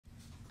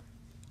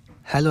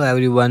Hello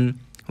everyone,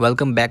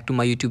 welcome back to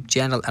my YouTube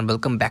channel and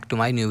welcome back to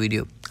my new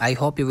video. I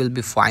hope you will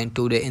be fine.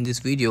 Today in this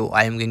video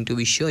I am going to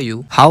be show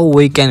you how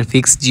we can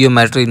fix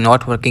geometry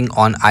not working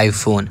on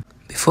iPhone.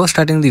 Before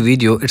starting the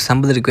video, it's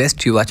humble request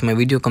to watch my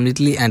video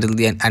completely until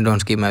the end and don't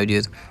skip my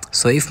videos.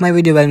 So if my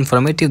video were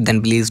informative,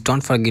 then please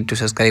don't forget to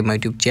subscribe my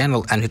YouTube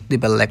channel and hit the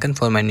bell icon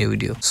for my new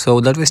video. So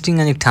without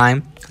wasting any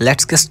time,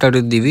 let's get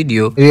started with the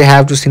video. You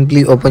have to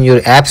simply open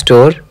your app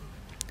store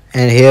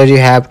and here you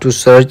have to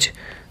search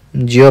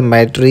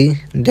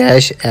geometry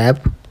app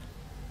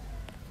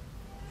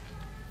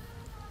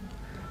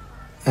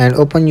and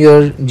open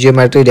your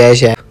geometry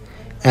app,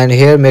 and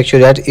here make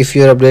sure that if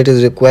your update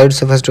is required.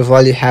 So first of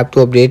all you have to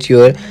update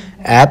your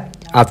app.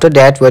 After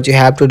that, what you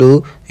have to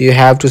do, you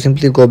have to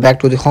simply go back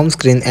to the home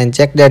screen and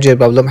check that your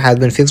problem has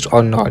been fixed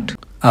or not.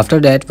 After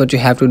that, what you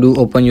have to do,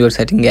 open your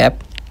setting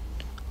app,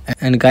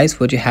 and guys,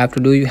 what you have to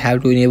do, you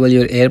have to enable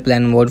your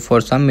airplane mode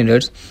for some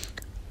minutes.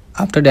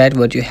 After that,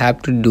 what you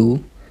have to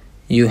do,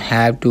 you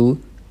have to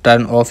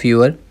turn off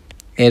your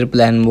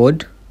airplane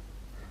mode.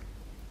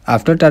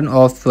 After turn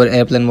off your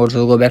airplane mode,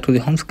 so go back to the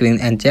home screen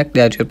and check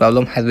that your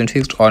problem has been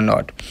fixed or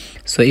not.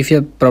 So if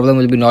your problem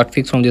will be not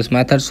fixed from this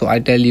method, so I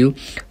tell you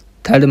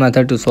third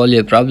method to solve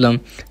your problem.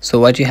 So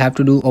what you have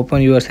to do,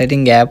 open your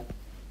setting app,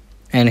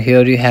 and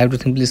here you have to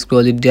simply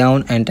scroll it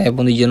down and type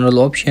on the general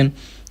option,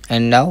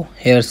 and now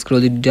here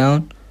scroll it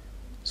down,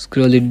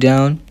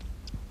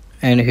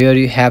 and here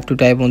you have to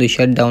type on the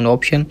shutdown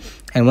option.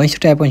 And once you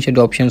type on shut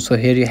option, so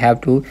here you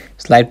have to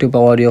slide to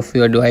power off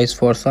your device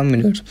for some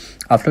minutes.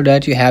 After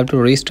that, you have to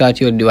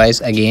restart your device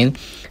again,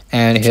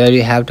 and here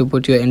you have to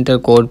put your enter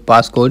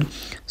passcode.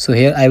 So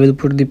here I will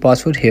put the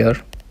password here.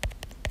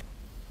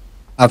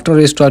 After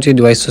restart your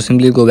device, so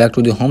simply go back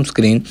to the home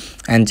screen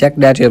and check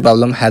that your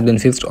problem has been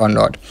fixed or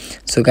not.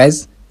 So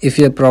guys, if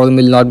your problem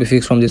will not be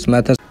fixed from this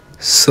method,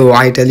 so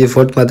I tell you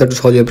fourth method to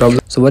solve your problem.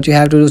 So what you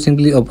have to do,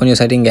 simply open your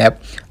setting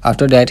app.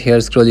 After that, here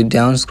scroll it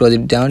down,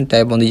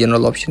 type on the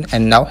general option,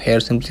 and now here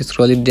simply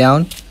scroll it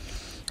down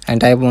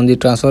and type on the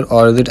transfer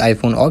or reset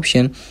iPhone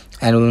option,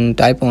 and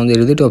type on the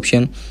reset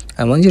option.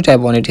 And once you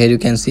type on it, here you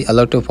can see a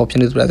lot of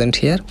option is present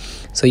here.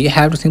 So you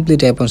have to simply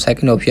type on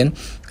second option,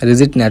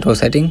 reset network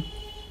setting.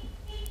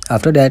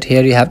 After that,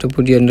 here you have to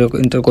put your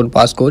intercode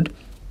passcode,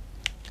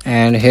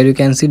 and here you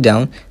can see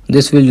down,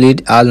 this will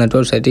delete all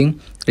network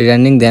setting,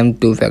 returning them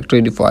to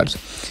factory defaults.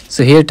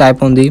 So here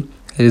type on the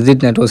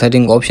reset network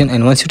setting option,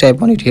 and once you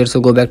type on it here,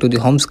 so go back to the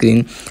home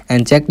screen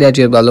and check that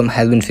your problem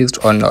has been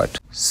fixed or not.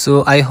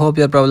 So I hope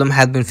your problem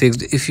has been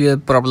fixed. If your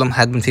problem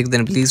has been fixed,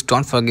 then please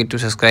don't forget to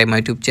subscribe my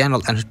YouTube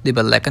channel and hit the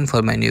bell icon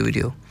for my new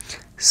video.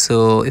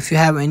 So if you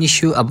have any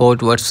issue about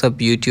WhatsApp,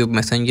 YouTube,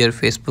 Messenger,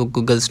 Facebook,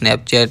 Google,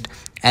 Snapchat,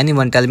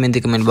 anyone, tell me in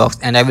the comment box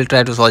and I will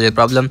try to solve your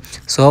problem.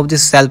 So hope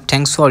this helped.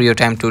 Thanks for your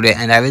time today,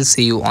 and I will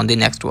see you on the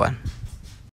next one.